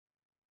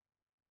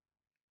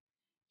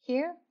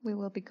Here we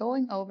will be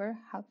going over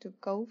how to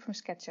go from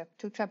SketchUp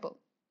to Treble.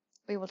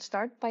 We will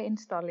start by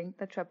installing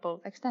the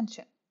Treble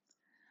extension.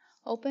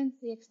 Open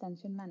the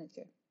extension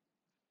manager.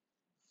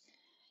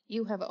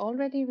 You have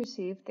already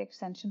received the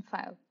extension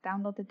file,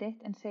 downloaded it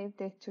and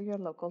saved it to your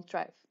local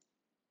drive.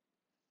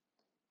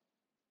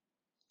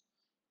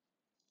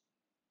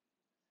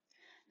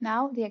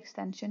 Now the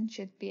extension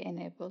should be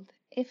enabled.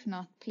 If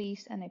not,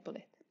 please enable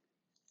it.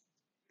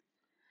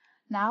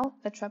 Now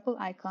the Treble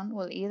icon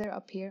will either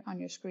appear on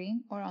your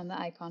screen or on the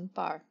icon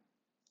bar.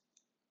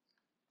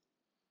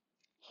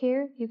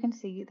 Here you can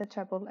see the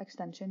Treble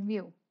extension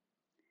view.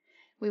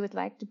 We would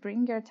like to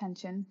bring your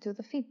attention to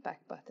the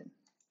feedback button.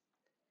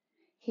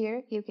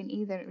 Here you can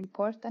either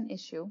report an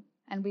issue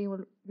and we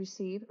will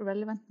receive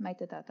relevant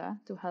metadata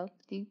to help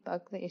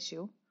debug the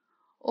issue,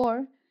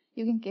 or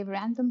you can give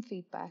random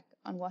feedback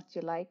on what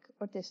you like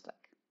or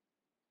dislike.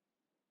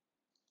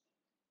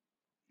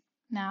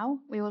 Now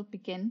we will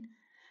begin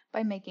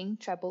by making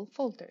Treble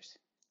folders.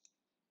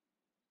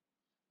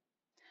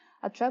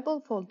 A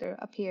Treble folder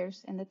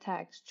appears in the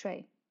tags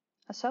tray.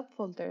 A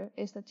subfolder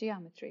is the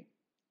geometry.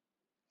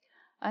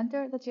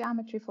 Under the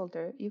geometry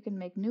folder, you can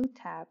make new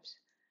tags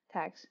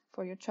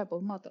for your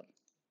Treble model.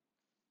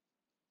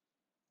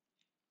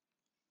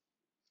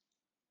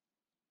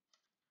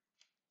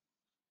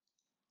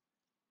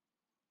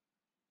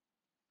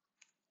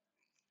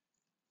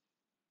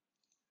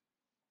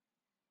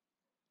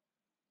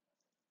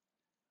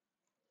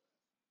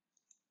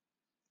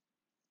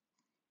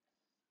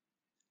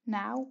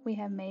 Now we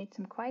have made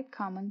some quite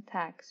common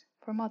tags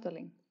for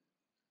modeling.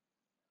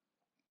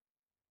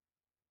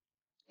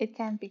 It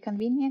can be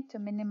convenient to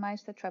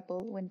minimize the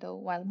Treble window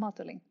while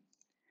modeling.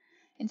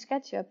 In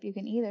SketchUp, you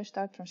can either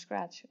start from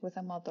scratch with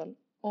a model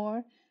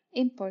or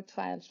import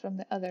files from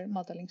the other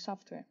modeling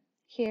software.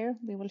 Here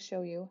we will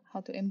show you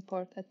how to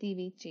import a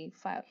DVG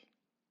file.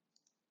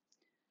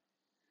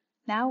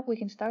 Now we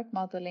can start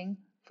modeling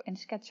in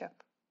SketchUp.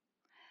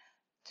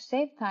 To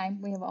save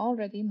time, we have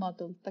already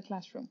modeled the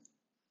classroom.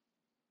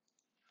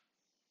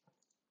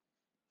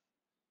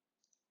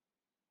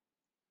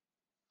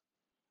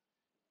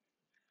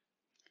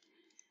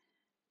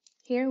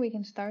 Here we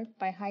can start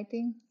by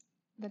hiding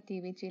the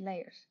DVG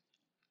layers.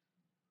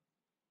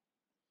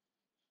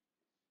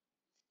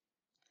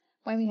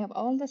 When we have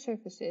all the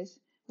surfaces,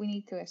 we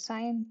need to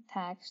assign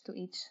tags to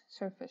each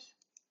surface.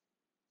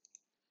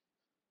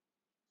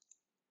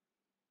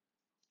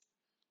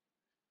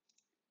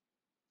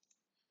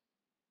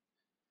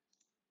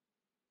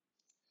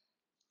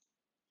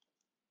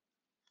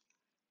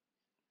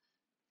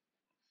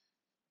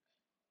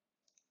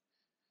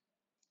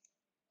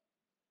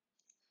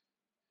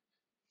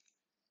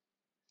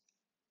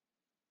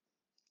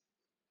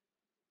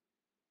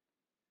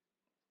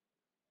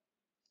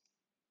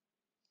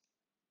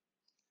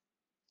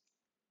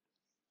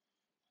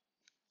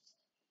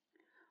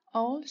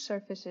 All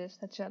surfaces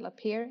that shall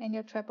appear in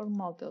your Treble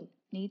model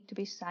need to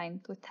be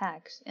signed with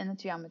tags in the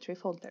geometry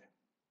folder.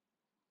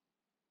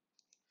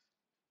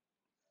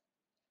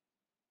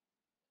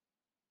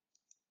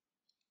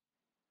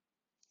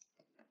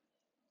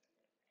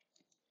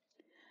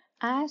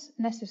 As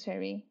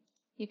necessary,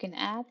 you can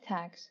add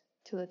tags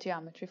to the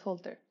geometry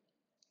folder.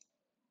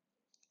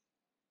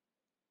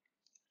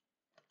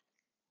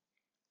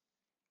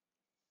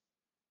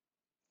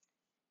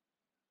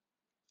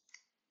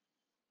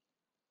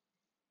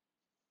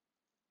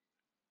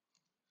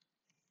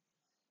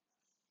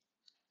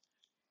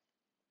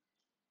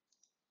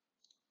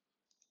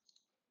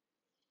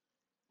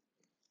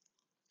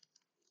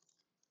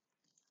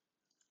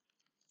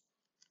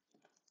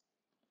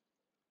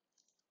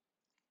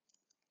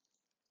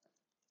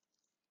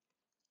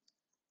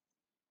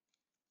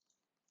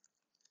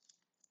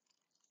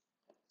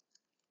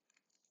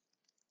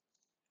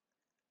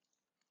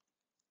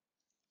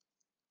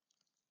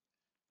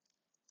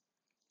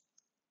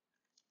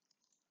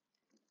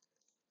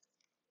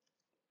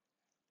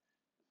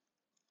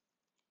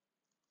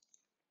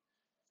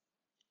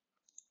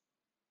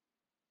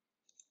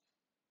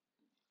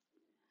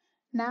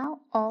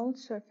 Now all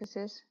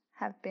surfaces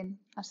have been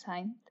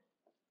assigned,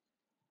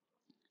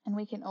 and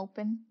we can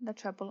open the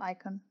Treble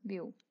icon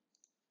view.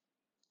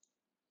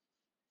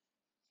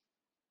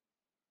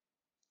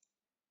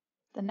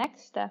 The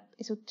next step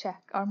is to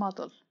check our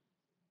model.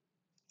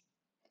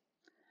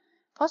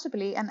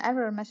 Possibly an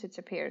error message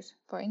appears,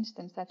 for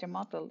instance that your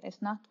model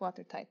is not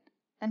watertight.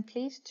 Then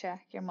please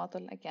check your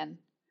model again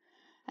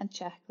and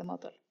check the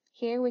model.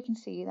 Here we can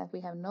see that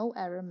we have no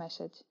error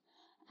message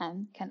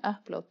and can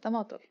upload the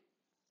model.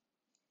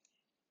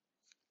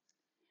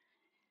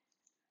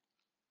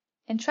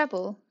 In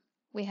Treble,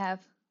 we have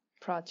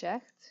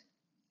project.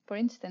 For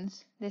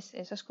instance, this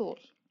is a school.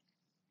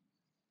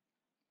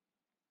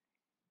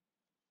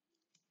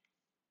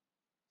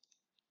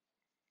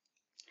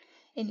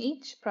 In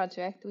each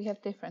project, we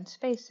have different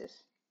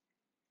spaces.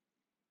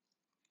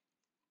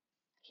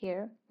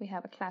 Here we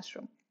have a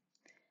classroom.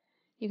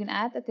 You can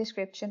add a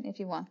description if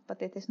you want,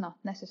 but it is not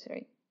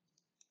necessary.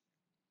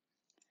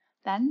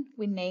 Then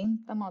we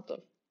name the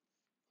model,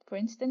 for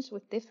instance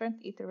with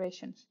different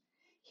iterations.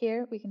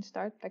 Here we can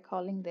start by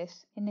calling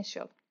this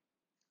initial.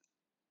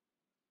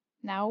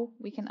 Now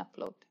we can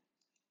upload.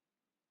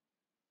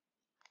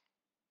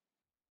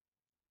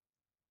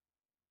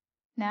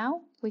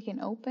 Now we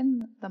can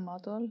open the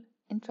model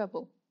in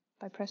Treble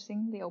by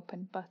pressing the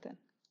Open button.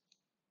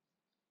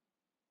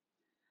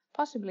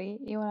 Possibly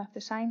you will have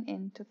to sign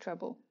in to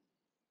Treble.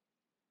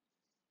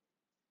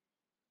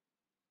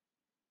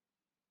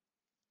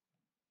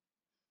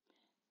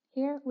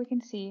 Here we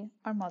can see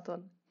our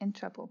model in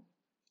Treble.